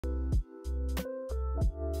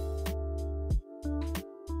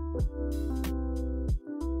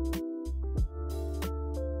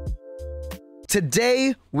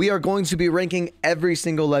Today, we are going to be ranking every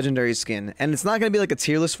single legendary skin, and it's not going to be like a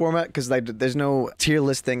tier list format because like there's no tier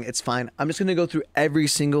listing. It's fine. I'm just going to go through every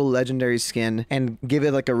single legendary skin and give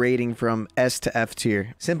it like a rating from S to F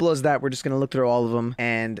tier. Simple as that. We're just going to look through all of them,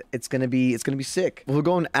 and it's going to be sick. We'll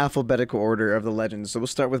go in alphabetical order of the legends. So we'll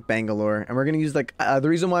start with Bangalore, and we're going to use like the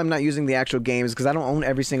reason why I'm not using the actual game is because I don't own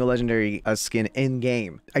every single legendary skin in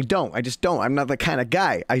game. I just don't. I'm not the kind of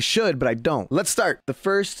guy. I should, but I don't. Let's start. The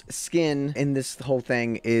first skin in this whole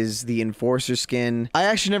thing is the Enforcer skin. I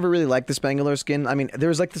actually never really liked this Bangalore skin. I mean, there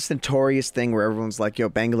was like this notorious thing where everyone's like, yo,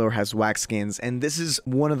 Bangalore has whack skins, and this is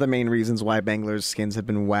one of the main reasons why Bangalore's skins have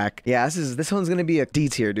been whack. Yeah, this one's gonna be a D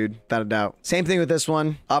tier, dude, without a doubt. Same thing with this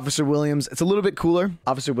one, Officer Williams. It's a little bit cooler.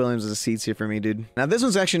 Officer Williams is a C tier for me, dude. Now this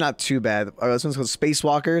one's actually not too bad. This one's called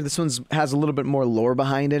Spacewalker. This one's has a little bit more lore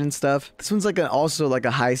behind it and stuff. This one's like also like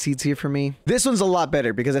a high C tier for me. This one's a lot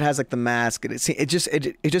better because it has like the mask. It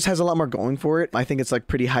just has a lot more going for it. I think it's like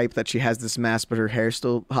pretty hype that she has this mask, but her hair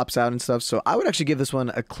still hops out and stuff. So I would actually give this one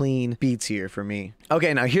a clean B tier for me.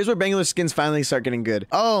 Okay, now here's where Bangalore skins finally start getting good.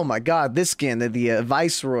 Oh my god, this skin, the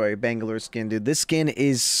Viceroy Bangalore skin, dude. This skin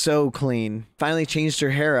is so clean. Finally changed her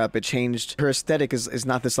hair up. It changed her aesthetic is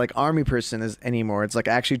not this like army person anymore. It's like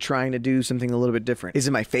actually trying to do something a little bit different. Is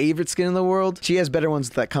it my favorite skin in the world? She has better ones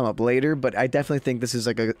that come up later, but I definitely think this is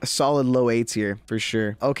like a solid low A tier for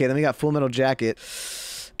sure. Okay, then we got Full Metal Jacket.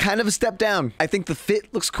 Kind of a step down. I think the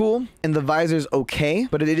fit looks cool and the visor's okay,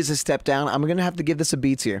 but it is a step down. I'm gonna have to give this a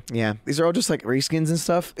B tier. Yeah, these are all just like reskins and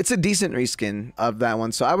stuff. It's a decent reskin of that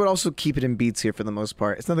one, so I would also keep it in B tier for the most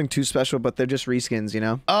part. It's nothing too special, but they're just reskins, you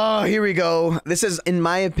know? Oh, here we go. This is, in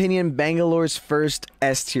my opinion, Bangalore's first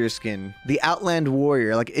S tier skin. The Outland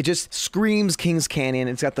Warrior. Like, it just screams King's Canyon.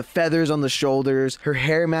 It's got the feathers on the shoulders. Her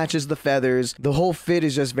hair matches the feathers. The whole fit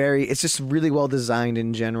is just it's just really well designed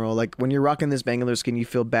in general. Like, when you're rocking this Bangalore skin, you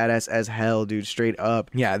feel badass as hell, dude, straight up.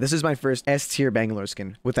 Yeah, this is my first S tier Bangalore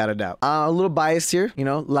skin, without a doubt. A little biased here, you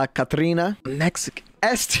know, La Catrina, Mexican.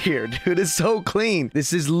 S tier, dude. It's so clean.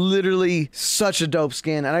 This is literally such a dope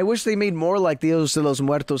skin, and I wish they made more like Dios de los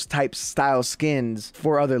Muertos type style skins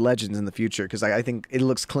for other legends in the future, because I think it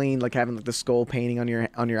looks clean, like having like the skull painting on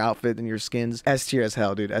your outfit and your skins. S tier as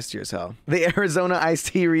hell, dude. S tier as hell. The Arizona Iced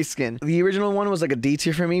Tea reskin. The original one was like a D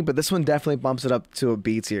tier for me, but this one definitely bumps it up to a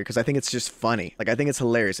B tier because I think it's just funny. Like, I think it's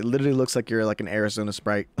hilarious. It literally looks like you're like an Arizona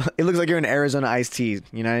Sprite. It looks like you're an Arizona Iced Tea.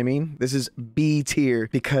 You know what I mean? This is B tier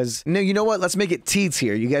because, no, you know what? Let's make it T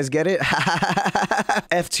tier. You guys get it?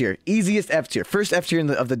 F tier. Easiest F tier. First F tier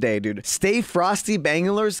of the day, dude. Stay Frosty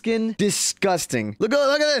Bangalore skin. Disgusting. Look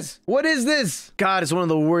at this. What is this? God, it's one of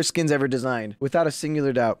the worst skins ever designed, without a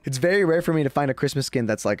singular doubt. It's very rare for me to find a Christmas skin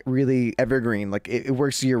that's like really evergreen. Like, it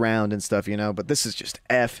works year round and stuff, you know? But this is just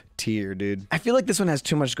F tier, dude. I feel like this one has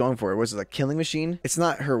too much going for it. Was it a Killing Machine? It's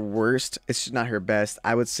not her worst. It's not her best.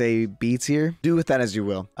 I would say B tier. Do with that as you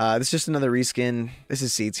will. This is just another reskin. This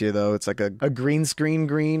is C tier though. It's like a green screen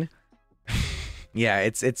green. Yeah,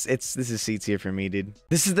 this is C tier for me, dude.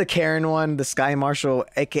 This is the Karen one, the Sky Marshal,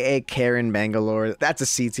 aka Karen Bangalore. That's a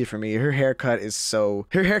C tier for me. Her haircut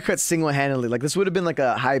single-handedly, like, this would have been like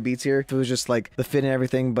a high B tier if it was just like the fit and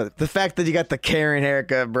everything, but the fact that you got the Karen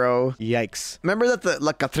haircut, bro, yikes. Remember that the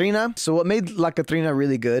La Catrina? So what made La Catrina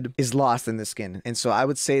really good is lost in this skin, and so I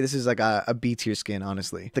would say this is like a B tier skin,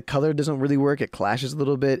 honestly. The color doesn't really work. It clashes a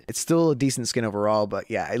little bit. It's still a decent skin overall,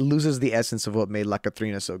 but yeah, it loses the essence of what made La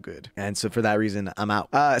Catrina so good, and so for that reason, I'm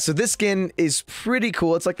out. So this skin is pretty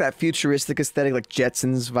cool. It's like that futuristic aesthetic, like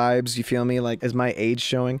Jetsons vibes, you feel me? Like, is my age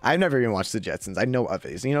showing? I've never even watched the Jetsons. I know of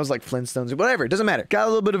it. You know, it's like Flintstones, whatever. It doesn't matter. Got a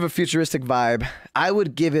little bit of a futuristic vibe. I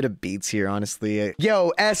would give it a B tier, honestly.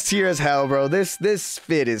 Yo, S tier as hell, bro. This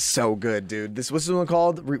fit is so good, dude. What's this one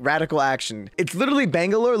called? Radical Action. It's literally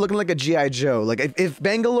Bangalore looking like a G.I. Joe. Like, if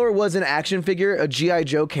Bangalore was an action figure, a G.I.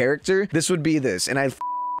 Joe character, this would be this. And I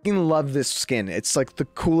love this skin. It's like the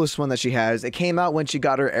coolest one that she has. It came out when she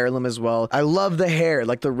got her heirloom as well. I love the hair,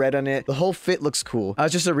 like the red on it. The whole fit looks cool.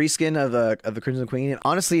 It's just a reskin of the Crimson Queen, and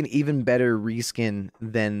honestly an even better reskin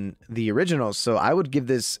than the original. So I would give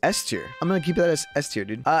this S tier. I'm gonna keep that as S tier,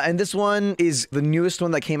 dude. And this one is the newest one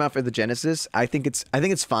that came out for the Genesis. I think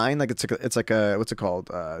it's fine. Like, it's like a what's it called?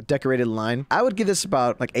 Decorated line. I would give this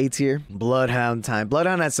about like A tier. Bloodhound time.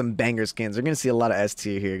 Bloodhound has some banger skins. We're gonna see a lot of S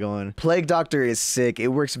tier here going. Plague Doctor is sick. It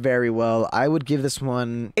works works very well. I would give this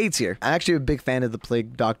one A tier. I'm actually a big fan of the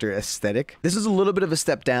Plague Doctor aesthetic. This is a little bit of a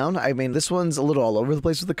step down. I mean, this one's a little all over the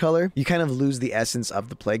place with the color. You kind of lose the essence of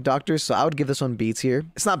the Plague Doctor, so I would give this one B tier.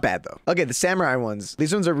 It's not bad though. Okay, the samurai ones.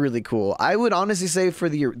 These ones are really cool. I would honestly say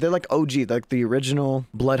they're like OG, like the original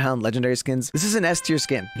Bloodhound legendary skins. This is an S tier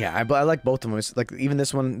skin. Yeah, I like both of them. It's like even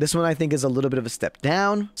this one I think is a little bit of a step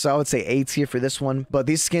down. So I would say A tier for this one, but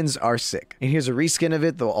these skins are sick. And here's a reskin of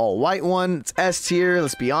it, the all white one. It's S tier.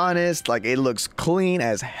 Let's be honest. Like it looks clean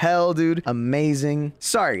as hell, dude. Amazing.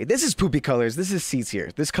 Sorry, this is poopy colors. This is C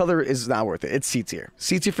tier. This color is not worth it. It's C tier.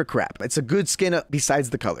 C tier for crap. It's a good skin besides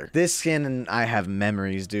the color. This skin, and I have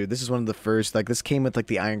memories, dude. This is one of the first, like this came with like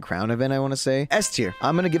the Iron Crown event, I want to say. S tier.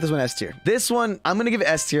 I'm going to give this one S tier. This one, I'm going to give it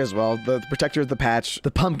S tier as well. The protector of the patch,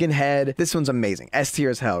 the pumpkin head. This one's amazing. S tier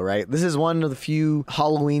as hell, right? This is one of the few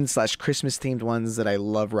Halloween / Christmas themed ones that I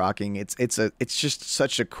love rocking. It's just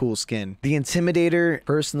such a cool skin. The Intimidator,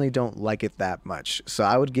 personally don't like it that much. So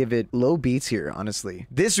I would give it low B tier, honestly.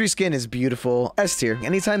 This reskin is beautiful. S tier.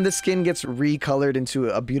 Anytime this skin gets recolored into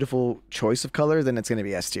a beautiful choice of color, then it's going to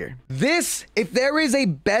be S tier. This, if there is a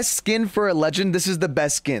best skin for a legend, this is the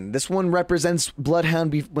best skin. This one represents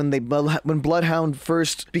Bloodhound when Bloodhound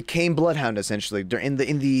first became Bloodhound, essentially in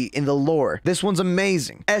the lore. This one's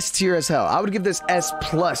amazing. S tier as hell. I would give this S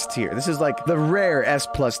plus tier. This is like the rare S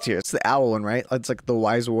plus tier. It's the owl one, right? It's like the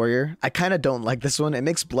wise warrior. I kind of don't like this one. It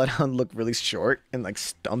makes Bloodhound look really short and like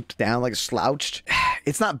stumped down, like slouched.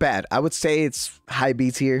 It's not bad. I would say it's high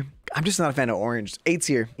B tier. I'm just not a fan of orange. A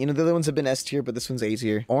tier. You know, the other ones have been S tier, but this one's A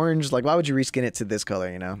tier. Orange, like, why would you reskin it to this color,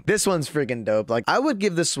 you know? This one's freaking dope. Like, I would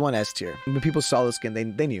give this one S tier. When people saw the skin,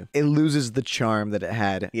 they knew. It loses the charm that it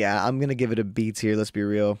had. Yeah, I'm gonna give it a B tier, let's be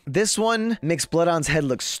real. This one makes Bloodhound's head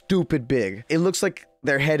look stupid big. It looks like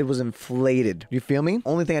their head was inflated. You feel me?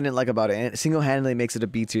 Only thing I didn't like about it, and it single-handedly makes it a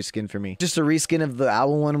B tier skin for me. Just a reskin of the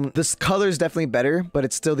owl one. This color is definitely better, but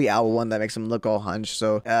it's still the owl one that makes him look all hunched.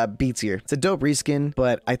 So B tier. It's a dope reskin,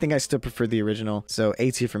 but I think I still prefer the original. So A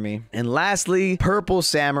tier for me. And lastly, Purple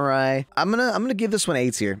Samurai. I'm gonna give this one A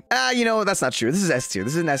tier. You know, that's not true. This is S tier.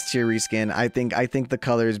 This is an S tier reskin. I think the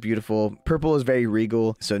color is beautiful. Purple is very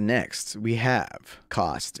regal. So next we have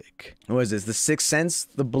Caustic. What is this? The Sixth Sense,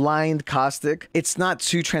 the blind Caustic. It's not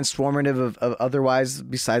too transformative of otherwise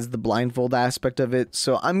besides the blindfold aspect of it.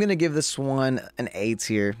 So I'm gonna give this one an A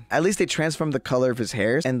tier. At least they transformed the color of his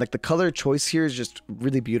hair, and like the color choice here is just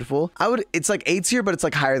really beautiful. It's like A tier, but it's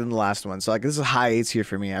like higher than the last one. So like this is a high A tier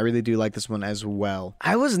for me. I really do like this one as well.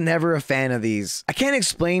 I was never a fan of these. I can't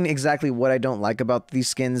explain exactly what I don't like about these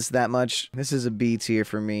skins that much. This is a B tier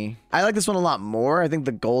for me. I like this one a lot more. I think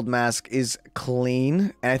the gold mask is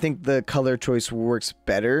clean, and I think the color choice works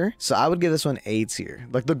better. So I would give this one A tier.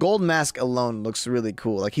 Like the gold mask alone looks really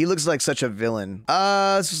cool. Like he looks like such a villain.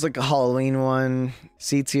 This is like a Halloween one.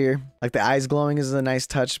 C tier. Like the eyes glowing is a nice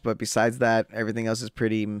touch, but besides that, everything else is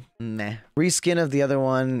pretty meh. Reskin of the other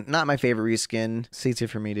one, not my favorite reskin. C tier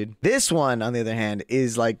for me, dude. This one, on the other hand,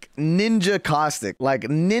 is like Ninja Caustic. Like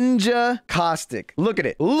Ninja Caustic. Look at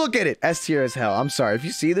it. Look at it. S tier as hell. I'm sorry. If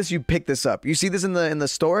you see this, you pick this up. You see this in the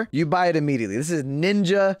store, you buy it immediately. This is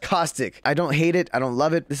Ninja Caustic. I don't hate it. I don't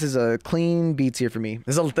love it. This is a clean B tier for me.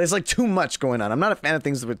 There's like too much going on. I'm not a fan of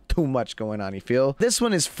things with too much going on, you feel? This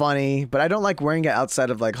one is funny, but I don't like wearing it outside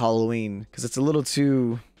of like Halloween because it's a little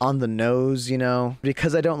too on the nose, you know?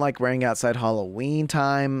 Because I don't like wearing outside Halloween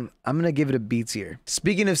time, I'm gonna give it a B tier.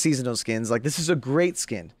 Speaking of seasonal skins, like this is a great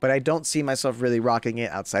skin, but I don't see myself really rocking it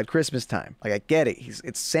outside Christmas time. Like I get it,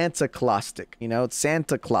 it's Santa Claustic, you know? It's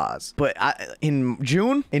Santa Claus. But in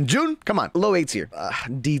June, come on, low A tier.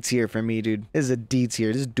 D tier for me, dude. This is a D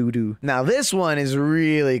tier, this is doo-doo. Now this one is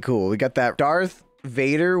really cool. We got that Darth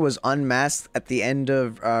Vader was unmasked at the end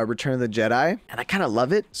of Return of the Jedi, and I kind of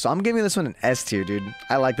love it. So I'm giving this one an S tier, dude.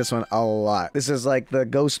 I like this one a lot. This is like the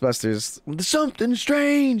Ghostbusters. There's something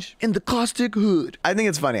strange in the caustic hood. I think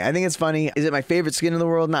it's funny. I think it's funny. Is it my favorite skin in the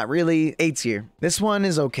world? Not really. A tier. This one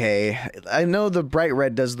is okay. I know the bright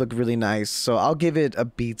red does look really nice, so I'll give it a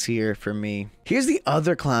B tier for me. Here's the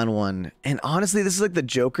other clown one, and honestly, this is like the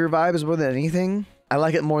Joker vibes more than anything. I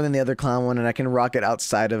like it more than the other clown one, and I can rock it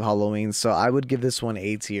outside of Halloween, so I would give this one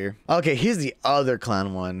A tier. Okay, here's the other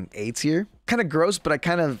clown one. A tier? Kind of gross, but I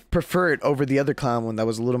kind of prefer it over the other clown one that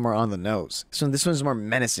was a little more on the nose. So this one's more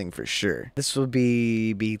menacing for sure. This will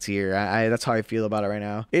be B tier. That's how I feel about it right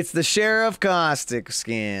now. It's the Sheriff Caustic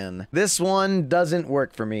skin. This one doesn't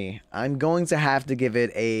work for me. I'm going to have to give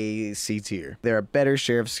it a C tier. There are better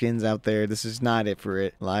Sheriff skins out there. This is not it for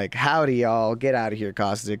it. Like, howdy y'all, get out of here,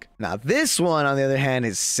 Caustic. Now this one, on the other hand,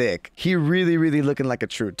 is sick. He really looking like a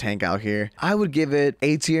true tank out here. I would give it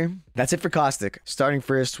A tier. That's it for Caustic. Starting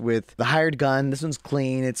first with the hired gun. This one's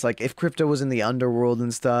clean. It's like if Crypto was in the underworld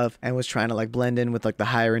and stuff and was trying to like blend in with like the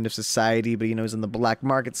higher end of society, but you know, he's on the black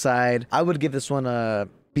market side, I would give this one a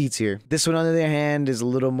B tier. This one, on the other hand, is a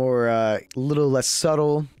little more, little less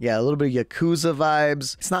subtle. Yeah, a little bit of Yakuza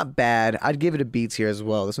vibes. It's not bad. I'd give it a B tier as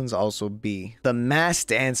well. This one's also B. The Masked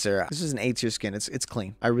Dancer. This is an A tier skin. It's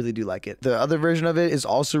clean. I really do like it. The other version of it is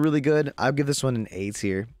also really good. I'll give this one an A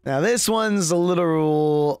tier. Now, this one's a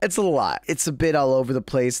little, it's a lot. It's a bit all over the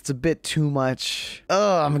place. It's a bit too much.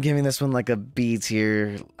 Oh, I'm giving this one like a B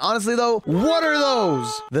tier. Honestly, though, what are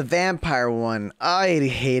those? The vampire one. I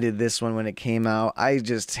hated this one when it came out. I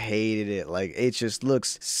just hated it. Like, it just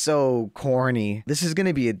looks so corny. This is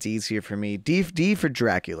gonna be a D tier for me. D for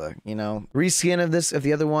Dracula, you know. Reskin of this, of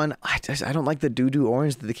the other one, I don't like the doo-doo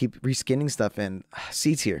orange that they keep reskinning stuff in.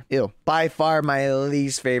 C tier. Ew. By far my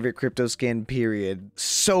least favorite Crypto skin, period.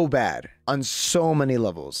 So bad on so many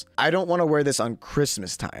levels. I don't want to wear this on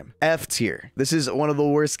Christmas time. F tier. This is one of the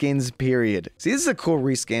worst skins, period. See, this is a cool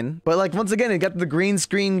reskin, but like, once again, it got the green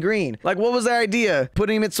screen green. Like, what was the idea?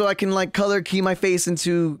 Putting it so I can like color key my face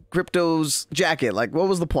into Crypto's jacket. Like, what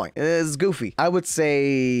was the point? It's goofy. I would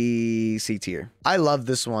say C tier. I love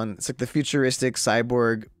this one. It's like the futuristic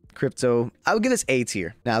cyborg Crypto. I would give this A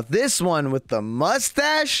tier. Now this one with the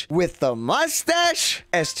mustache,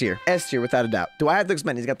 S tier. S tier without a doubt. Do I have to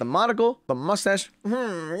explain? He's got the monocle, the mustache.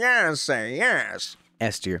 Yes, yes.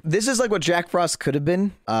 S tier. This is like what Jack Frost could have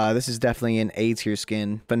been. This is definitely an A tier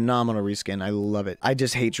skin. Phenomenal reskin. I love it. I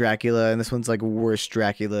just hate Dracula, and this one's like worst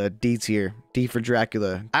Dracula. D tier. D for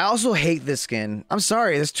Dracula. I also hate this skin. I'm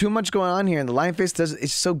sorry, there's too much going on here, and the lion face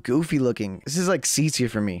it's so goofy looking. This is like C tier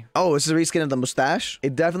for me. Oh, this is a reskin of the mustache.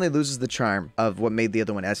 It definitely loses the charm of what made the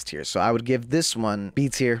other one S tier. So I would give this one B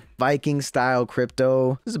tier. Viking style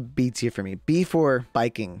Crypto. This is a B tier for me. B for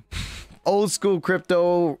Viking. Old school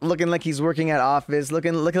Crypto, looking like he's working at office,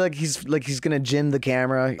 looking like he's gonna gym the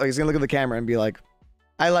camera. Like, he's gonna look at the camera and be like,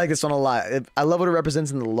 I like this one a lot. I love what it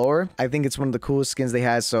represents in the lore. I think it's one of the coolest skins they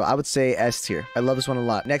had, so I would say S tier. I love this one a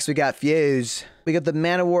lot. Next, we got Fuse. We got the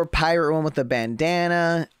Man of War pirate one with the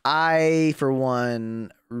bandana. I, for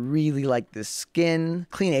one, really like this skin.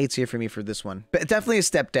 Clean A tier for me for this one. But definitely a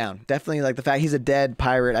step down. Definitely like the fact he's a dead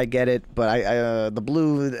pirate. I get it. But the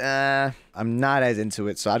blue, I'm not as into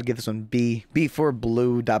it. So I'd give this one B. B for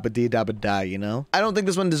blue, dabba dee dabba da, you know? I don't think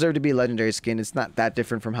this one deserved to be a legendary skin. It's not that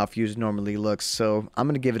different from how Fuse normally looks. So I'm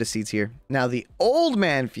going to give it a C tier. Now the old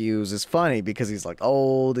man Fuse is funny because he's like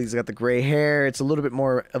old. He's got the gray hair. It's a little bit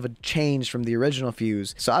more of a change from the original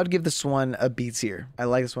Fuse. So I'd give this one a B tier. I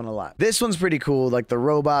like this one a lot. This one's pretty cool. Like the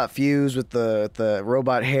robot Fuse with the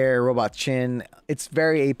robot hair, robot chin. It's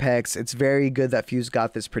very Apex. It's very good that Fuse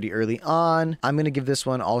got this pretty early on. I'm going to give this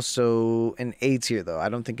one also an A tier though. I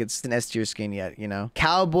don't think it's an S tier skin yet, you know?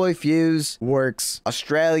 Cowboy Fuse works.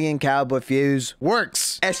 Australian Cowboy Fuse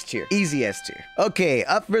works. S tier. Easy S tier. Okay,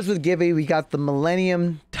 up first with Gibby, we got the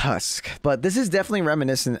Millennium Tusk. But this is definitely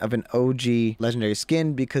reminiscent of an OG legendary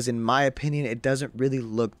skin because in my opinion, it doesn't really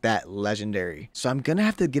look that legendary. So I'm going to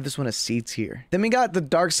have to give this one a C tier. Then we got the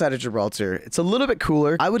Dark Side of Gibraltar. It's a little bit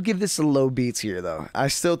cooler. I would give this a low B tier though. I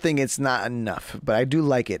still think it's not enough, but I do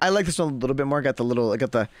like it. I like this one a little bit more. Got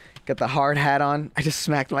the hard hat on. I just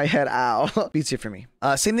smacked my head. Ow. B tier for me.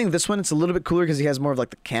 Same thing with this one. It's a little bit cooler because he has more of like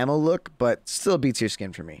the camo look, but still a B tier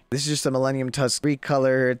skin for me. This is just a Millennium Tusk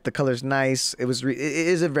recolor. The color's nice. It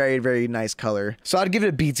is a very, very nice color. So I'd give it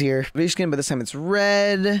a B tier. Reskin, but this time it's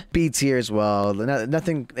red. B tier as well.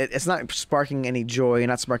 Nothing. It's not sparking any joy.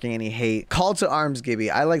 Not sparking any hate. Call to Arms, Gibby.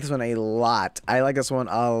 I like this one a lot. I like this one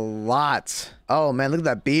a lot. Oh man, look at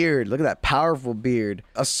that beard. Look at that powerful beard.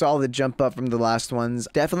 A solid jump up from the last ones.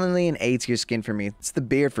 Definitely an A tier skin for me. It's the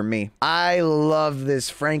beard for me. I love this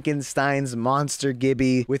Frankenstein's monster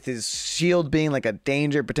Gibby with his shield being like a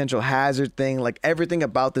danger, potential hazard thing. Like everything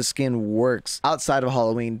about the skin works outside of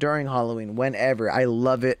Halloween, during Halloween, whenever. I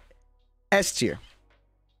love it. S tier.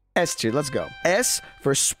 S tier, let's go. S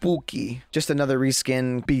for spooky. Just another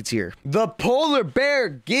reskin. B tier. The polar bear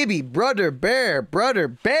Gibby. Brother bear.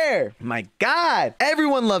 My God.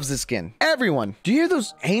 Everyone loves this skin. Everyone. Do you hear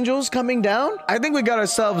those angels coming down? I think we got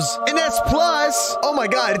ourselves an S plus. Oh my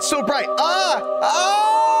God, it's so bright.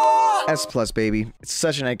 S plus, baby. It's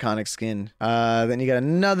such an iconic skin. Then you got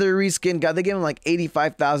another reskin. God, they gave him like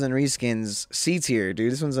 85,000 reskins. C tier,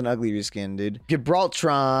 dude. This one's an ugly reskin, dude.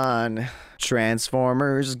 Gibraltron.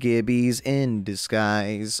 Transformers, Gibbies in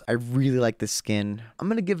disguise. I really like this skin. I'm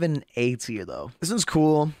gonna give it an A tier though. This one's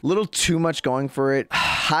cool. A little too much going for it.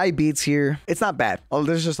 High beats here. It's not bad. Oh,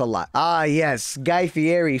 there's just a lot. Ah, yes. Guy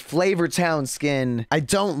Fieri, Flavor Town skin. I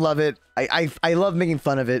don't love it. I love making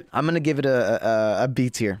fun of it. I'm gonna give it a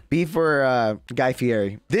B tier. B for Guy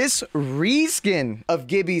Fieri. This reskin of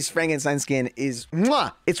Gibby's Frankenstein skin is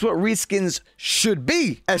mwah! It's what reskins should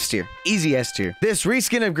be. S tier. Easy S tier. This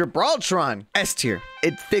reskin of Gibraltron, S tier.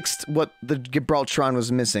 It fixed what the Gibraltron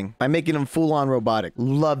was missing by making him full-on robotic.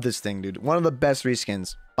 Love this thing, dude. One of the best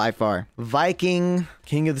reskins. By far. Viking,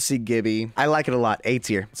 King of the Sea Gibby. I like it a lot. A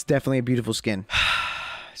tier. It's definitely a beautiful skin.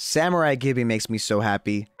 Samurai Gibby makes me so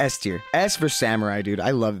happy. S tier. S for Samurai, dude. I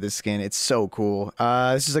love this skin. It's so cool.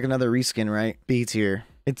 This is like another reskin, right? B tier.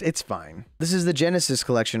 It's fine. This is the Genesis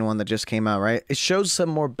collection one that just came out, right? It shows some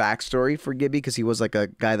more backstory for Gibby because he was like a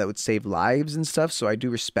guy that would save lives and stuff. So I do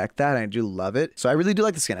respect that. I do love it. So I really do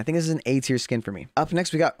like the skin. I think this is an A tier skin for me. Up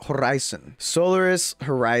next, we got Horizon. Solaris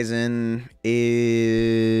Horizon is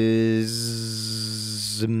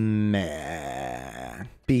meh.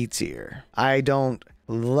 B tier. I don't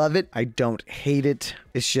love it. I don't hate it.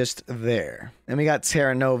 It's just there. And we got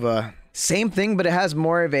Terra Nova. Same thing, but it has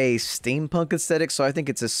more of a steampunk aesthetic, so I think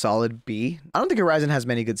it's a solid B. I don't think Horizon has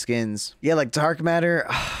many good skins. Yeah, like Dark Matter.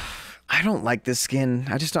 I don't like this skin.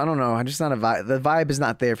 I don't know. I'm just not a vibe. The vibe is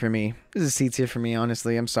not there for me. This is a C tier for me,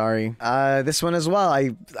 honestly. I'm sorry. This one as well. I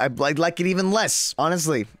like it even less.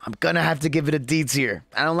 Honestly, I'm gonna have to give it a D tier.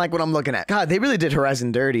 I don't like what I'm looking at. God, they really did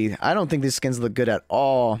Horizon dirty. I don't think these skins look good at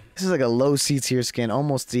all. This is like a low C tier skin,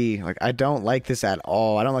 almost D. Like, I don't like this at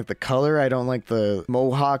all. I don't like the color. I don't like the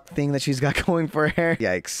mohawk thing that she's got going for her hair.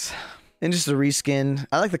 Yikes. And just a reskin.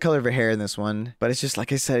 I like the color of her hair in this one, but it's just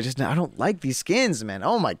like I said, I don't like these skins, man.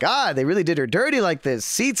 Oh my God, they really did her dirty like this.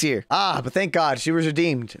 C tier. But thank God she was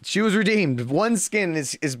redeemed. She was redeemed. One skin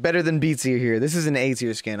is better than B tier here. This is an A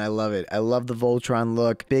tier skin. I love it. I love the Voltron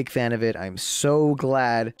look. Big fan of it. I'm so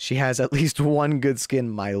glad she has at least one good skin.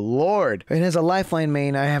 My Lord. And as a Lifeline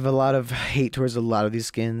main, I have a lot of hate towards a lot of these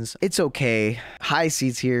skins. It's okay. High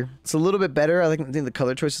C tier. It's a little bit better. I think the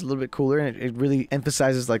color choice is a little bit cooler, and it really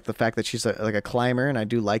emphasizes like the fact that she's like a climber, and I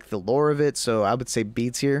do like the lore of it, so I would say B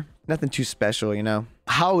tier. Nothing too special, you know.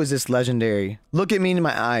 How is this legendary? Look at me in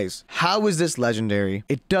my eyes. How is this legendary?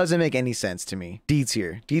 It doesn't make any sense to me. D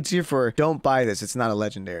tier. D tier for don't buy this. It's not a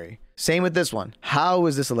legendary. Same with this one. How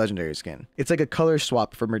is this a legendary skin? It's like a color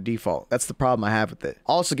swap from her default. That's the problem I have with it.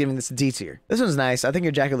 Also giving this a D tier. This one's nice. I think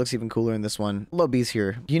your jacket looks even cooler in this one. Low B's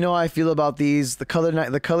here. You know how I feel about these. The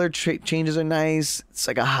color changes are nice. It's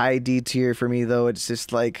like a high D tier for me though. It's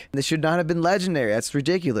just like, this should not have been legendary. That's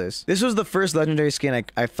ridiculous. This was the first legendary skin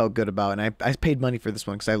I felt good about, and I paid money for this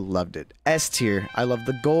one because I loved it. S tier. I love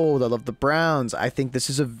the gold. I love the browns. I think this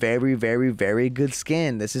is a very, very, very good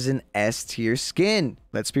skin. This is an S tier skin.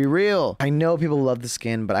 Let's be real. I know people love the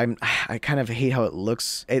skin, but I kind of hate how it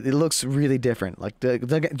looks. It looks really different. Like,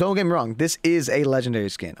 don't get me wrong. This is a legendary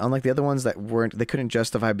skin. Unlike the other ones that they couldn't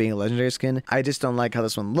justify being a legendary skin. I just don't like how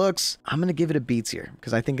this one looks. I'm going to give it a B tier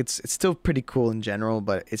because I think it's still pretty cool in general,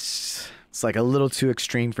 but it's like a little too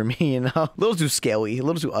extreme for me, you know? A little too scary, a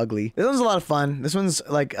little too ugly. This one's a lot of fun. This one's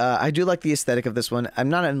like, I do like the aesthetic of this one. I'm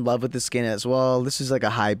not in love with the skin as well. This is like a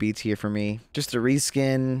high B tier for me. Just a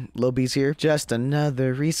reskin, low B tier. Just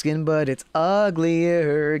another reskin, but it's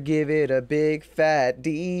uglier. Give it a big fat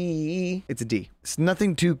D. It's a D. It's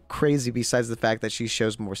nothing too crazy besides the fact that she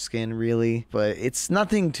shows more skin, really. But it's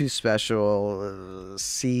nothing too special.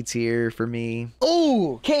 C tier for me.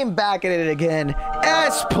 Oh, came back at it again.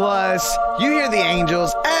 S plus. You hear the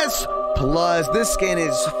angels. S plus. This skin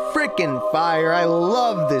is freaking fire. I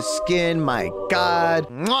love this skin. My God.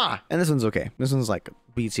 Mwah! And this one's okay. This one's like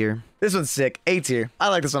B tier. This one's sick. A tier. I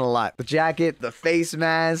like this one a lot. The jacket, the face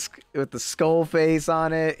mask with the skull face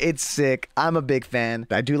on it. It's sick. I'm a big fan.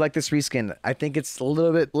 I do like this reskin. I think it's a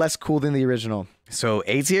little bit less cool than the original. So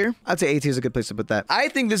A tier? I'd say A tier is a good place to put that. I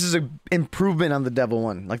think this is an improvement on the devil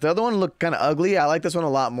one. Like the other one looked kind of ugly. I like this one a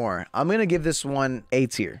lot more. I'm going to give this one A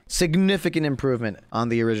tier. Significant improvement on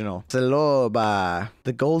the original. Saloba.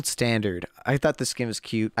 The gold standard. I thought the skin was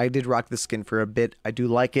cute. I did rock the skin for a bit. I do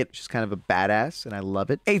like it. She's kind of a badass and I love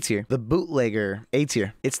it. A tier. The bootlegger. A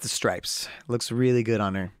tier. It's the stripes. Looks really good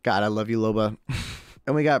on her. God, I love you, Loba.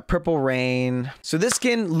 And we got Purple Rain. So this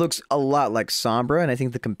skin looks a lot like Sombra, and I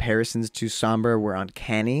think the comparisons to Sombra were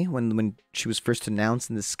uncanny when she was first announced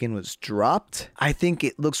and the skin was dropped. I think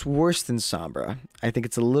it looks worse than Sombra. I think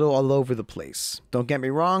it's a little all over the place. Don't get me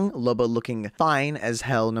wrong, Loba looking fine as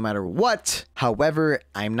hell no matter what. However,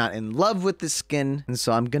 I'm not in love with this skin, and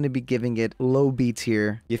so I'm gonna be giving it low B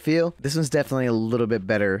tier. You feel? This one's definitely a little bit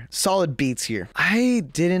better. Solid B tier. I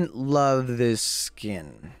didn't love this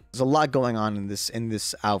skin. There's a lot going on in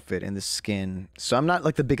this outfit, in this skin. So I'm not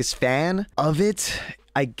like the biggest fan of it.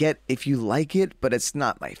 I get if you like it, but it's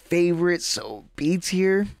not my favorite, so B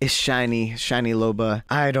tier is shiny Loba.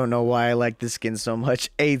 I don't know why I like this skin so much.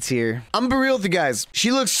 A tier. I'm gonna be real with you guys.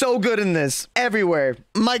 She looks so good in this. Everywhere.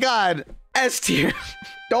 My God. S tier.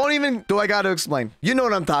 Do I gotta explain? You know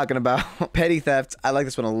what I'm talking about. Petty Theft. I like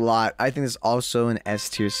this one a lot. I think this is also an S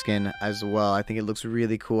tier skin as well. I think it looks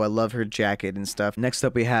really cool. I love her jacket and stuff. Next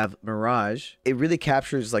up, we have Mirage. It really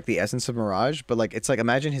captures like the essence of Mirage, but like it's like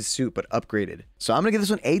imagine his suit but upgraded. So I'm gonna give this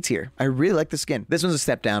one A tier. I really like the skin. This one's a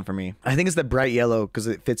step down for me. I think it's the bright yellow because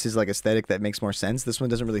it fits his like aesthetic that makes more sense. This one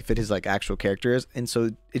doesn't really fit his like actual characters, and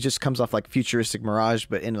so it just comes off like futuristic Mirage,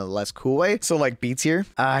 but in a less cool way. So like B tier.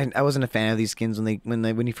 I wasn't a fan of these skins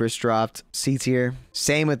when he first dropped. C tier.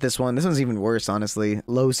 Same with this one. This one's even worse, honestly.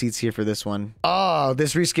 Low C tier for this one. Oh,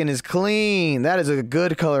 this reskin is clean. That is a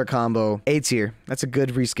good color combo. A tier. That's a good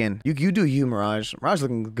reskin. You do you, Mirage. Mirage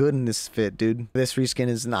looking good in this fit, dude. This reskin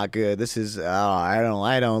is not good. This is I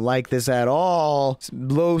don't like this at all.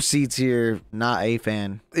 Low C tier. Not a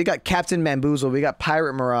fan. We got Captain Bamboozle. We got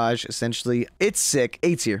Pirate Mirage. Essentially, it's sick.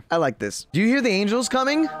 A tier. I like this. Do you hear the angels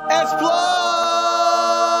coming? S plus.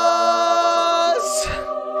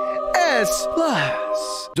 S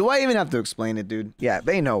plus. Do I even have to explain it, dude? Yeah,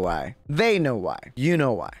 they know why. They know why. You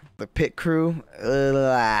know why. The pit crew,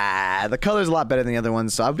 the color's a lot better than the other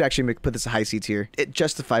ones, so I would actually put this a high C tier. It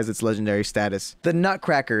justifies its legendary status. The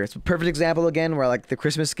Nutcracker, it's a perfect example again where like the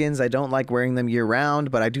Christmas skins, I don't like wearing them year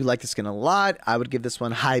round, but I do like the skin a lot. I would give this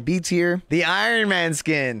one high B tier. The Iron Man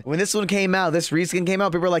skin, when this one came out, this reskin came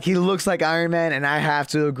out, people were like, he looks like Iron Man, and I have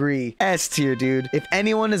to agree. S tier, dude. If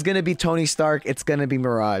anyone is gonna be Tony Stark, it's gonna be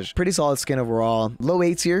Mirage. Pretty solid skin overall. Low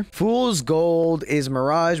A tier. Fool's Gold is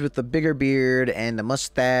Mirage with the bigger beard and the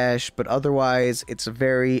mustache, but otherwise it's a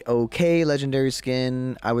very okay legendary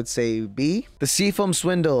skin. I would say B. The Seafoam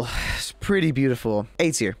Swindle is pretty beautiful.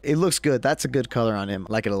 A tier. It looks good. That's a good color on him.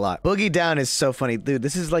 I like it a lot. Boogie Down is so funny. Dude,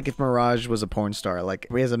 this is like if Mirage was a porn star. Like,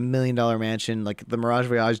 he has $1 million mansion. Like, the Mirage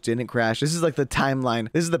Voyage didn't crash. This is like the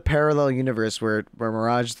timeline. This is the parallel universe where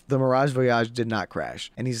the Mirage Voyage did not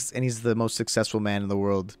crash. And he's the most successful man in the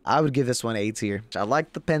world. I would give this one A tier. I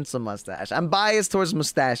like the pencil mustache. I'm biased towards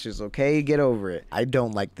mustaches, okay? Get over it. I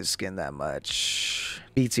don't like this skin that much.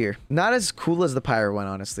 B tier. Not as cool as the pirate one,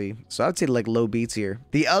 honestly. So I would say like low B tier.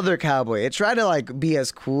 The other cowboy, it tried to like be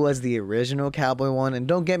as cool as the original cowboy one, and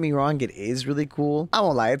don't get me wrong, it is really cool. I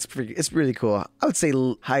won't lie, it's really cool. I would say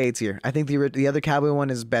high A tier. I think the other cowboy one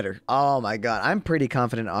is better. Oh my god, I'm pretty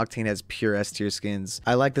confident Octane has pure S tier skins.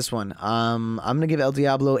 I like this one. I'm gonna give El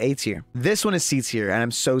Diablo A tier. This one is C tier, and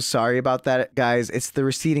I'm so sorry about that, guys. It's the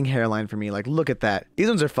receding hairline for me. Like, look at that. These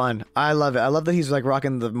ones are fun. I love it. I love that he's like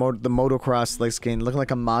rocking the motocross like skin, looking like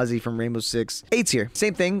a Mozzie from Rainbow Six. A tier.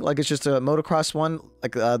 Same thing, like it's just a motocross one.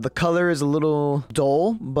 Like the color is a little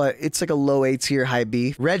dull, but it's like a low A tier, high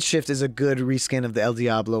B. Redshift is a good reskin of the El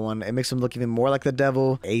Diablo one. It makes him look even more like the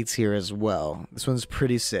devil. A tier as well. This one's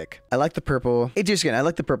pretty sick. I like the purple. A tier skin. I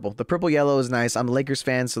like the purple. The purple yellow is nice. I'm a Lakers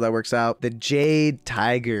fan, so that works out. The Jade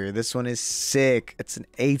Tiger. This one is sick. It's an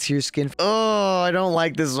A tier skin. Oh, I don't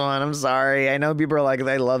like this one. I'm sorry. I know people are like,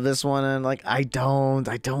 they love this one, and like, I don't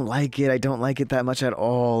like it. I don't like it that much at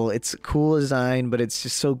all. It's a cool design, but it's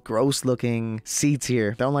just so gross looking. C tier.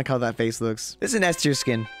 Don't like how that face looks. This is an S tier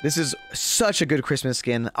skin. This is such a good Christmas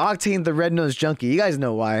skin. Octane the Red-Nosed Junkie. You guys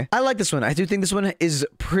know why. I like this one. I do think this one is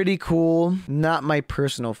pretty cool. Not my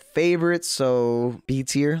personal favorite, so B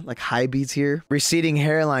tier, like high B tier. Receding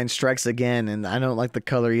hairline strikes again, and I don't like the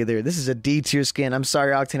color either. This is a D tier skin. I'm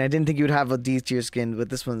sorry, Octane. I didn't think you would have a D tier skin, but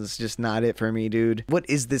this one's just not it for me, dude. What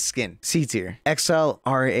is this skin? C tier. XL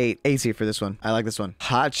R8. A tier for this one. I like this one.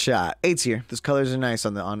 Hot Shot. A tier. Those colors are nice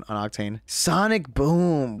on Octane. Sonic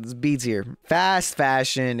Boom. It's B tier. Fast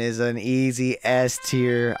Fashion is an easy S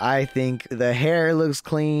tier. I think the hair looks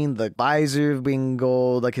clean. The visor being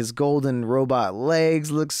gold, like his golden robot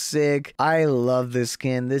legs look sick. I love this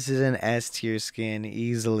skin. This is an S tier skin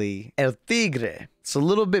easily. El Tigre. It's a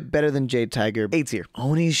little bit better than Jade Tiger. A tier.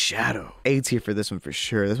 Oni's Shadow. A tier for this one for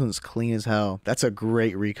sure. This one's clean as hell. That's a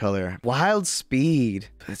great recolor. Wild Speed.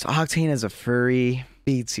 It's Octane as a furry. B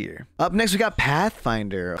B tier. Up next, we got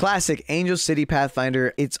Pathfinder. Classic Angel City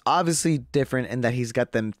Pathfinder. It's obviously different in that he's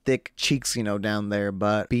got them thick cheeks, you know, down there,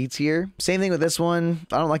 but B tier. Same thing with this one.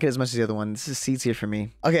 I don't like it as much as the other one. This is C tier for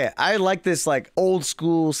me. Okay, I like this like old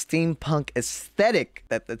school steampunk aesthetic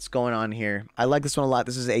that's going on here. I like this one a lot.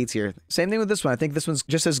 This is A tier. Same thing with this one. I think this one's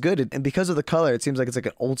just as good. And because of the color, it seems like it's like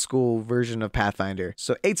an old school version of Pathfinder.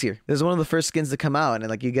 So A tier. This is one of the first skins to come out, and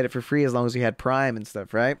like you get it for free as long as you had Prime and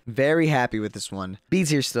stuff, right? Very happy with this one. B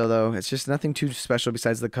tier still though. It's just nothing too special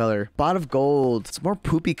besides the color. Bot of gold. It's more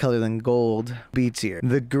poopy color than gold. B tier.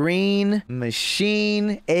 The Green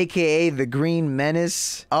Machine, aka the Green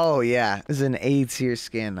Menace. Oh yeah, this is an A tier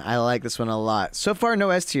skin. I like this one a lot. So far no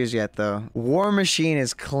S tiers yet though. War Machine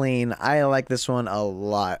is clean. I like this one a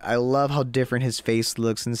lot. I love how different his face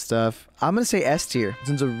looks and stuff. I'm gonna say S tier. This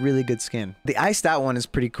one's a really good skin. The Iced Out one is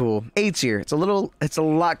pretty cool. A tier. It's a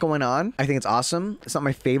lot going on. I think it's awesome. It's not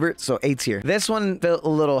my favorite, so A tier. This one felt a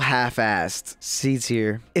little half-assed. C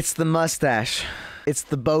tier. It's the mustache. It's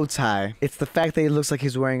the bow tie. It's the fact that he looks like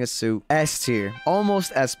he's wearing a suit. S tier.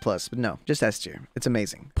 Almost S plus, but no, just S tier. It's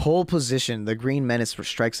amazing. Pole Position. The Green Menace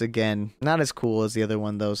strikes again. Not as cool as the other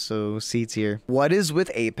one though, so C tier. What is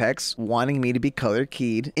with Apex wanting me to be color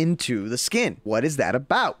keyed into the skin? What is that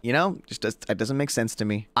about? You know, that doesn't make sense to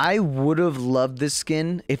me. I would have loved this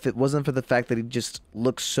skin if it wasn't for the fact that he just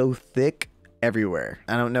looks so thick everywhere.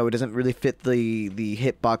 I don't know, it doesn't really fit the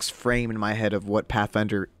hitbox frame in my head of what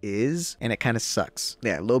Pathfinder is, and it kind of sucks.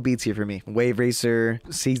 Yeah, low B tier for me. Wave Racer,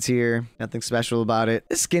 C tier, nothing special about it.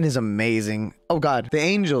 This skin is amazing. Oh god, the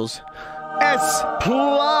Angels. S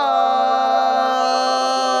plus.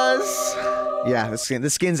 Yeah,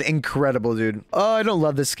 this skin's incredible, dude. Oh, I don't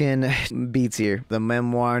love this skin. B tier. The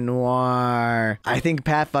Memoir Noir. I think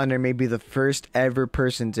Pathfinder may be the first ever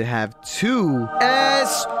person to have 2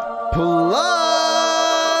 S plus.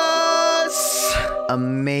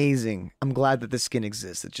 Amazing. I'm glad that this skin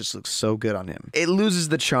exists. It just looks so good on him. It loses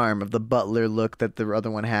the charm of the butler look that the other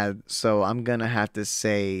one had, so I'm gonna have to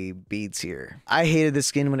say B tier. I hated this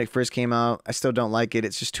skin when it first came out. I still don't like it.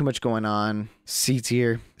 It's just too much going on. C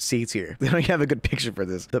tier. C tier. They don't even have a good picture for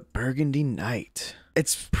this. The Burgundy Knight.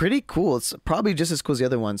 It's pretty cool. It's probably just as cool as the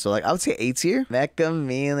other one. So like I would say A tier.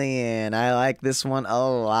 Mechameleon. I like this one a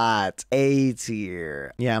lot. A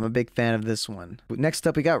tier. Yeah, I'm a big fan of this one. Next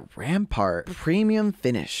up we got Rampart. Premium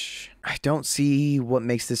finish. I don't see what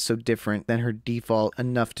makes this so different than her default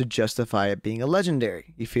enough to justify it being a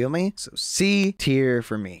legendary. You feel me? So C tier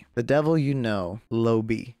for me. The Devil You Know, low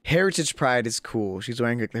B. Heritage Pride is cool. She's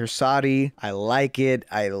wearing her sari. I like it.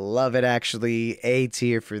 I love it actually. A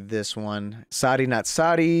tier for this one. Sari not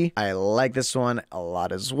sari. I like this one a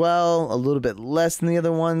lot as well. A little bit less than the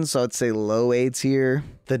other one, so I'd say low A tier.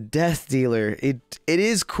 The Death Dealer. It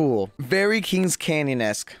is cool. Very King's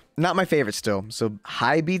Canyon-esque. Not my favorite still, so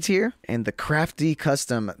high B tier. And the Crafty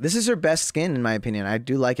Custom. This is her best skin in my opinion. I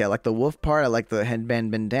do like it. I like the wolf part. I like the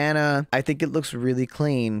headband bandana. I think it looks really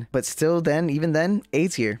clean, but still even then, A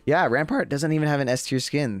tier. Yeah, Rampart doesn't even have an S tier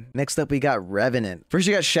skin. Next up, we got Revenant. First,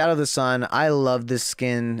 you got Shadow of the Sun. I love this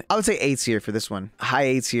skin. I would say A tier for this one. High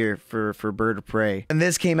A tier for Bird of Prey. And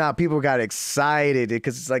this came out, people got excited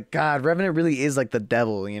because it's like, God, Revenant really is like the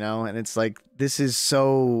devil, you know? And it's like, this is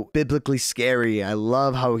so biblically scary. I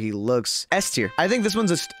love how he looks. S tier. I think this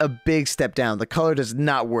one's a big step down. The color does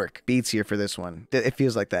not work. B tier for this one. It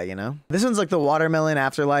feels like that, you know? This one's like the Watermelon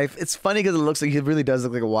Afterlife. It's funny because it looks like, it really does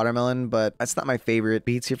look like a watermelon, but that's not my favorite.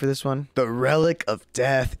 B tier for this one. The Relic of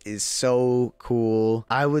Death is so cool.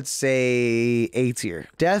 I would say A tier.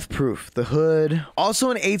 Death Proof. The hood.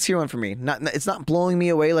 Also an A tier one for me. It's not blowing me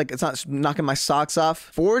away. Like, it's not knocking my socks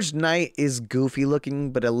off. Forged Knight is goofy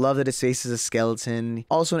looking, but I love that his face is a skeleton.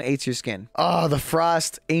 Also an A tier skin. Oh, the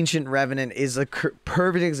Frost Ancient Revenant is a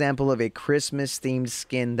perfect example of a Christmas themed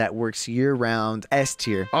skin that works year round. S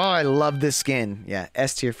tier. Oh, I love this skin. Yeah,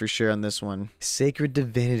 S tier for sure on this one. Sacred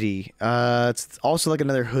Divinity. It's also like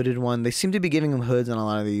another hooded one. They seem to be giving them hoods on a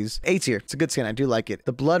lot of these. A tier. It's a good skin. I do like it.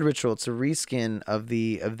 The Blood Ritual. It's a reskin of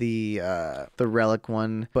the relic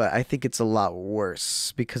one, but I think it's a lot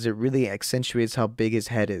worse because it really accentuates how big his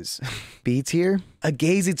head is. B tier. A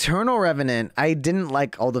Gaze Eternal Revenant. I didn't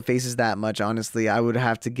like all the faces that much, honestly. I would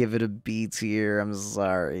have to give it a B tier. I'm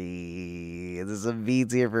sorry. This is a B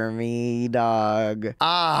tier for me, dog.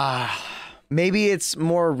 Maybe it's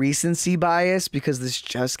more recency bias because this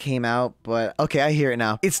just came out, but okay, I hear it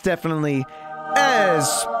now. It's definitely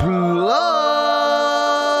S plus.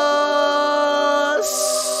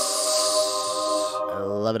 I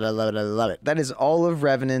love love it. I love it. I love it. That is all of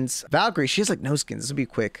Revenant's. Valkyrie, she has like no skins. This will be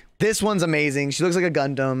quick. This one's amazing. She looks like a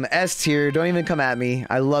Gundam. S tier. Don't even come at me.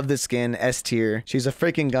 I love this skin. S tier. She's a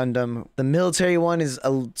freaking Gundam. The military one is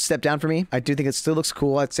a step down for me. I do think it still looks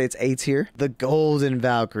cool. I'd say it's A tier. The golden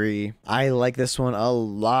Valkyrie. I like this one a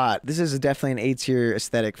lot. This is definitely an A tier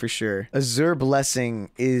aesthetic for sure. Azure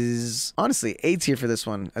Blessing is honestly A tier for this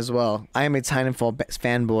one as well. I am a Titanfall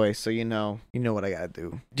fanboy, so you know what I gotta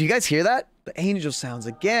do. Do you guys hear that? The angel sounds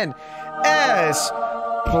again. S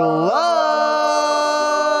plus.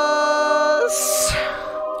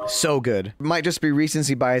 So good. Might just be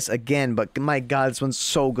recency bias again, but my god, this one's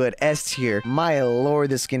so good. S tier. My lord,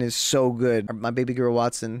 this skin is so good. My baby girl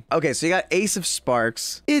Watson. Okay, so you got Ace of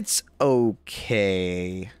Sparks. It's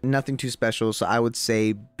okay. Nothing too special, so I would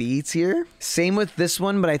say B tier. Same with this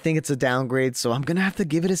one, but I think it's a downgrade, so I'm gonna have to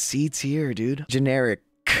give it a C tier, dude. Generic.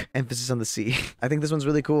 Emphasis on the C. I think this one's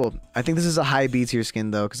really cool. I think this is a high B tier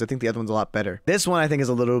skin though, because I think the other one's a lot better. This one I think is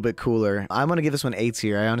a little bit cooler. I'm gonna give this one A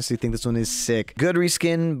tier. I honestly think this one is sick. Good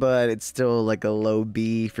reskin, but it's still like a low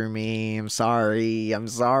B for me. I'm sorry. I'm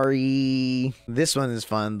sorry. This one is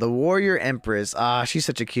fun. The Warrior Empress. Ah, she's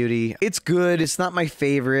such a cutie. It's good. It's not my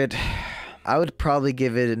favorite. I would probably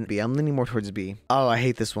give it an B. I'm leaning more towards B. Oh, I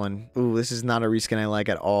hate this one. Ooh, this is not a reskin I like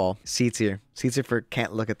at all. C tier. C tier for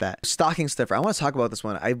can't look at that. Stocking Stuffer. I want to talk about this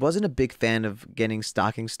one. I wasn't a big fan of getting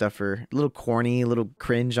Stocking Stuffer. A little corny, a little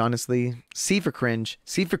cringe, honestly. C for cringe.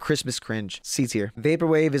 C for Christmas cringe. C tier.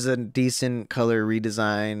 Vaporwave is a decent color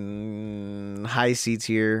redesign. High C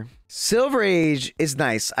tier. Silver Age is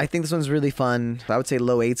nice. I think this one's really fun. I would say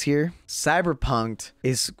low A tier. Cyberpunked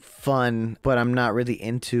is fun, but I'm not really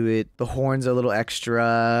into it. The horns are a little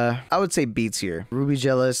extra. I would say B tier. Ruby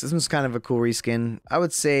Jealous. This one's kind of a cool reskin. I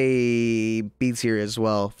would say B tier as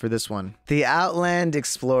well for this one. The Outland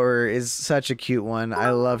Explorer is such a cute one.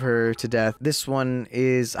 I love her to death. This one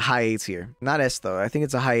is high A tier. Not S though. I think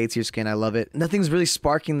it's a high A tier skin. I love it. Nothing's really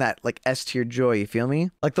sparking that like S tier joy. You feel me?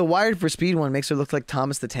 Like the Wired for Speed one makes her look like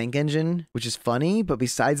Thomas the Tank Engine, which is funny, but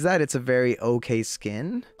besides that, it's a very okay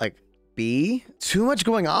skin. Like B. Too much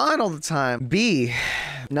going on all the time. B.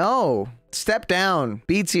 No. Step down.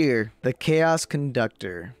 B tier. The Chaos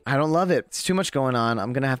Conductor. I don't love it. It's too much going on.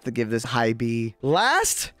 I'm gonna have to give this high B.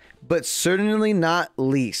 Last, but certainly not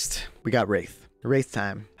least, we got Wraith. Wraith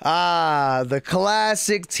time. Ah, the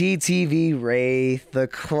classic TTV Wraith. The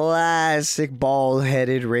classic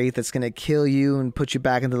bald-headed Wraith that's gonna kill you and put you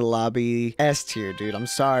back into the lobby. S tier, dude. I'm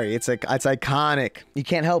sorry. It's like it's iconic. You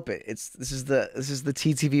can't help it. This is the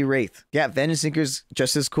TTV Wraith. Yeah, Vengeance Sinker's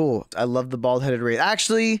just as cool. I love the bald-headed Wraith.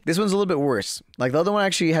 Actually, this one's a little bit worse. Like the other one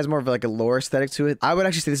actually has more of like a lore aesthetic to it. I would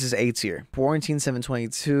actually say this is A tier. Quarantine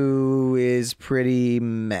 722 is pretty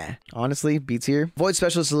meh. Honestly, B tier. Void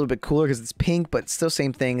Specialist is a little bit cooler because it's pink, but still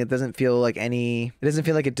same thing. It doesn't feel like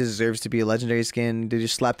it deserves to be a legendary skin. They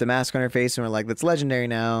just slapped a mask on her face and we're like, that's legendary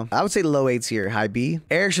now. I would say low A tier, high B.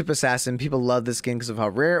 Airship Assassin, people love this skin because of how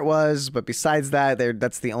rare it was, but besides that,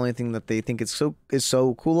 that's the only thing that they think is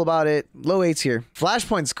so cool about it. Low A tier.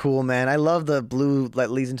 Flashpoint's cool, man. I love the blue that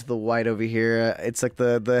leads into the white over here. It's like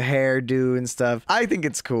the hairdo and stuff. I think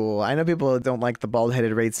it's cool. I know people don't like the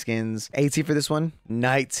bald-headed Wraith skins. A tier for this one.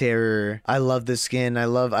 Night Terror. I love this skin. I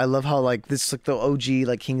love how like this like the OG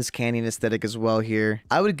like King's Canyon aesthetic as well here.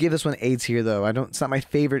 I would give this one A tier though. It's not my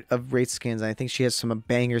favorite of Wraith skins. I think she has some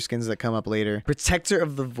banger skins that come up later. Protector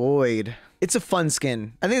of the Void. It's a fun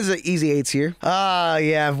skin. I think it's an easy A tier. Ah,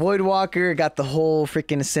 yeah. Voidwalker got the whole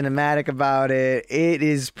freaking cinematic about it. It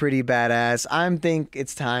is pretty badass. I think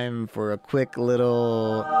it's time for a quick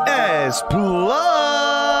little S plus,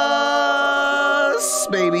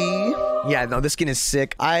 baby. Yeah, no, this skin is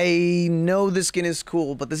sick. I know this skin is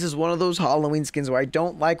cool, but this is one of those Halloween skins where I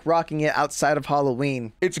don't like rocking it outside of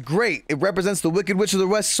Halloween. It's great. It represents the Wicked Witch of the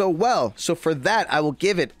West so well. So for that, I will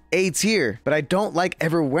give it A tier, but I don't like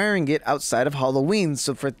ever wearing it outside of Halloween.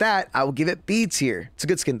 So for that, I will give it B tier. It's a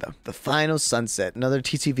good skin though. The Final Sunset, another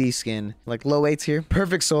TTV skin, like low A tier.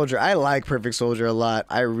 Perfect Soldier. I like Perfect Soldier a lot.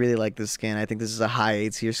 I really like this skin. I think this is a high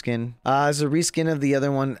A tier skin. As a reskin of the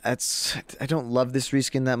other one, I don't love this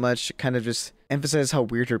reskin that much. Kind of just emphasize how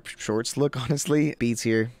weird her shorts look, honestly. B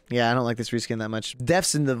tier. Yeah, I don't like this reskin that much.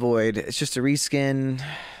 Deaths in the Void. It's just a reskin.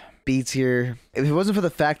 B tier. If it wasn't for the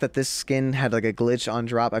fact that this skin had like a glitch on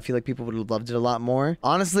drop, I feel like people would have loved it a lot more.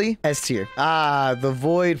 Honestly, S tier. Ah, the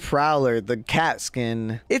Void Prowler, the cat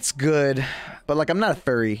skin. It's good, but like I'm not a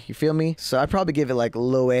furry, you feel me? So I'd probably give it like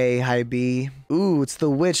low A, high B. Ooh, it's the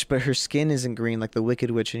witch, but her skin isn't green like the Wicked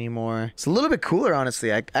Witch anymore. It's a little bit cooler,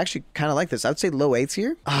 honestly. I actually kind of like this. I would say low A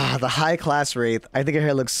tier. Ah, the high class Wraith. I think her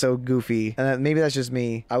hair looks so goofy. And maybe that's just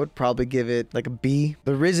me. I would probably give it like a B.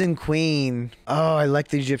 The Risen Queen. Oh, I like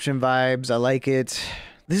the Egyptian vibes. I like it.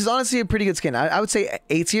 This is honestly a pretty good skin. I would say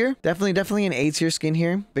A tier. Definitely an A tier skin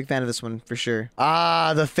here. Big fan of this one for sure.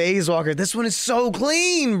 Ah, the Phase Walker. This one is so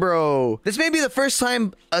clean, bro. This may be the first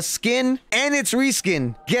time a skin and its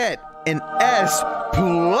reskin get an S+.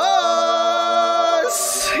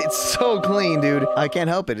 It's so clean, dude. I can't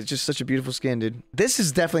help it. It's just such a beautiful skin, dude. This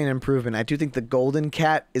is definitely an improvement. I do think the golden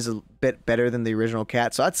cat is a bit better than the original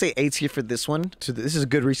cat. So I'd say A tier for this one. So this is a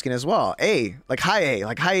good reskin as well. A, like high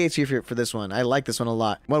A tier for this one. I like this one a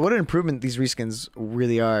lot. Well, what an improvement these reskins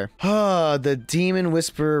really are. Ah, the Demon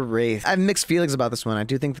Whisperer Wraith. I have mixed feelings about this one. I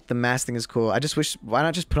do think that the mask thing is cool. I just wish, why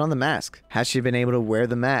not just put on the mask? Has she been able to wear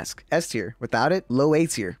the mask? S tier. Without it, low A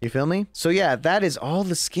tier. You feel me? So yeah, that is all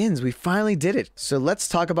the skins. We finally did it. So let's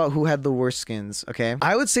talk about who had the worst skins, okay?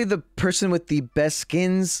 I would say the person with the best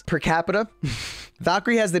skins per capita.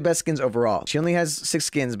 Valkyrie has the best skins overall. She only has 6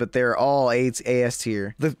 skins, but they're all AS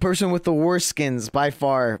tier. The person with the worst skins by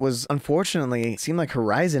far was, unfortunately, it seemed like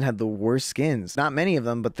Horizon had the worst skins. Not many of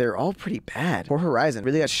them, but they're all pretty bad. Poor Horizon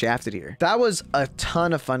really got shafted here. That was a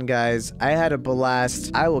ton of fun, guys. I had a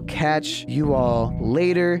blast. I will catch you all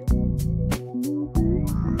later.